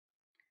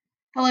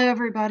Hello,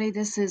 everybody.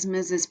 This is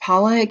Mrs.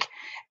 Pollock,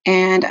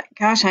 and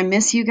gosh, I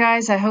miss you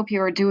guys. I hope you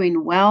are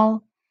doing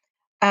well.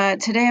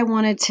 Today, I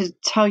wanted to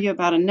tell you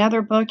about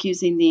another book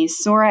using the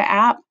Sora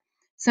app.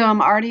 So, I'm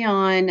already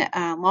on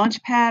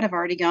Launchpad. I've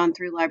already gone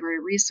through library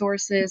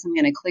resources. I'm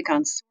going to click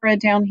on Sora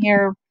down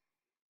here.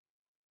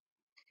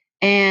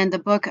 And the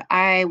book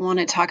I want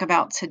to talk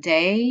about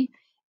today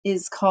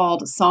is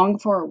called Song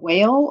for a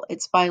Whale.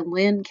 It's by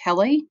Lynne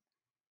Kelly.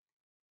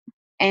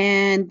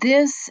 And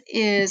this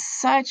is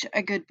such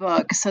a good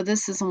book. So,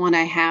 this is the one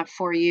I have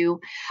for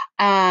you.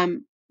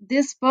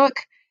 This book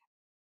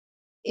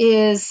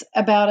is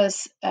about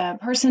a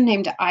person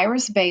named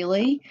Iris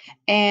Bailey,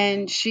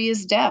 and she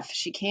is deaf.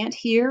 She can't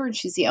hear, and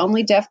she's the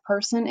only deaf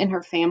person in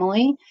her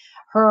family.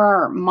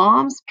 Her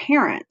mom's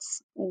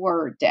parents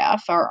were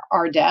deaf or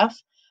are deaf.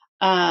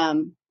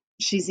 Um,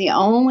 she's the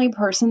only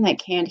person that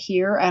can't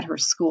hear at her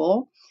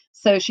school,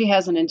 so she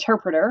has an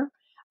interpreter.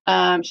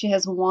 She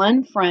has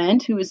one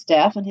friend who is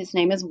deaf, and his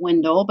name is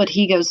Wendell, but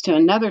he goes to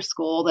another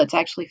school that's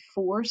actually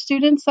for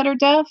students that are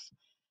deaf.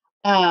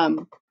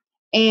 Um,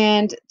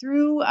 and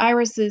through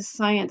Iris's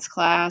science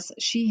class,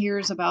 she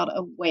hears about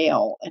a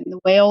whale, and the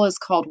whale is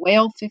called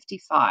Whale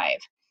 55.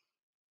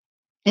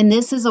 And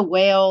this is a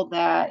whale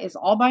that is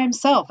all by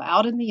himself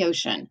out in the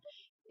ocean,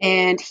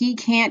 and he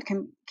can't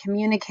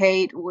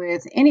communicate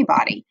with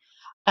anybody.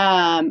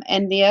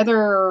 And the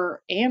other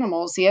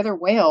animals, the other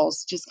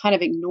whales, just kind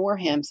of ignore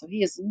him. So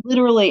he is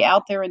literally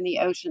out there in the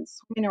ocean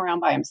swimming around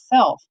by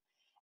himself.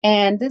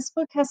 And this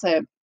book has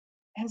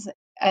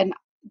an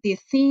the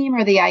theme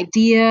or the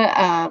idea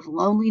of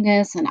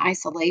loneliness and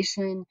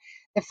isolation,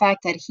 the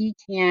fact that he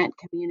can't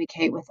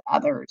communicate with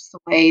others the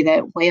way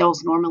that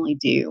whales normally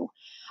do.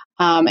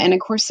 And of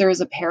course, there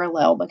is a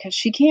parallel because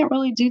she can't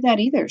really do that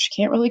either. She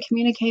can't really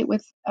communicate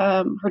with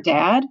her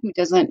dad, who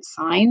doesn't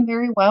sign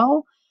very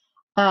well.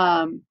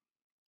 Um,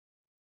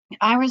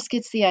 Iris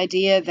gets the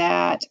idea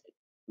that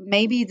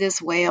maybe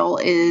this whale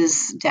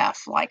is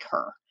deaf like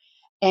her.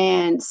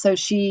 And so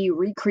she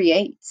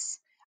recreates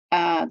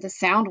the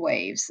sound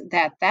waves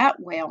that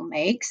whale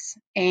makes,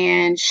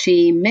 and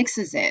she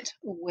mixes it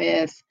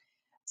with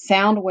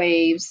sound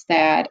waves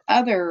that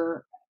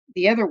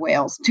the other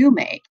whales do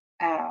make,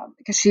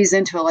 because she's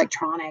into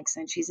electronics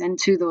and she's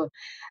into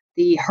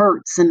the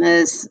hertz and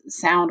the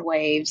sound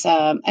waves,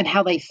 and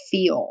how they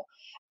feel.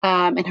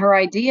 And her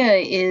idea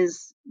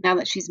is, now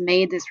that she's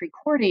made this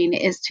recording,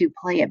 is to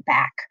play it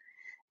back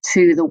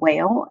to the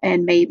whale,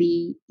 and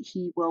maybe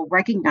he will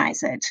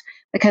recognize it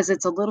because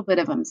it's a little bit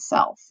of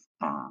himself.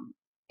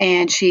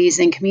 And she's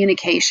in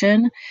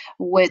communication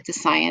with the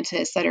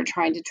scientists that are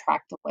trying to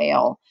track the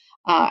whale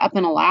up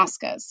in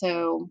Alaska.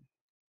 So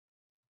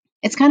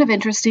it's kind of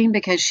interesting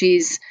because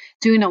she's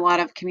doing a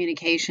lot of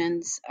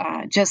communications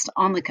just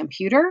on the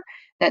computer.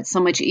 That's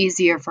so much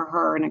easier for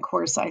her. And of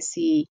course, I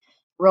see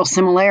real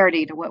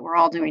similarity to what we're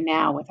all doing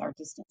now with our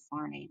distance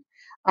learning.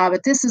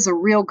 But this is a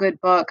real good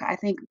book. I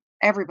think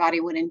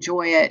everybody would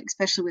enjoy it,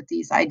 especially with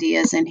these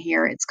ideas in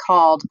here. It's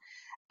called,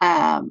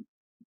 I'll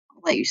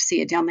let you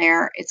see it down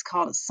there. It's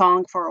called A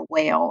Song for a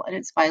Whale, and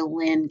it's by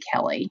Lynne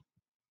Kelly.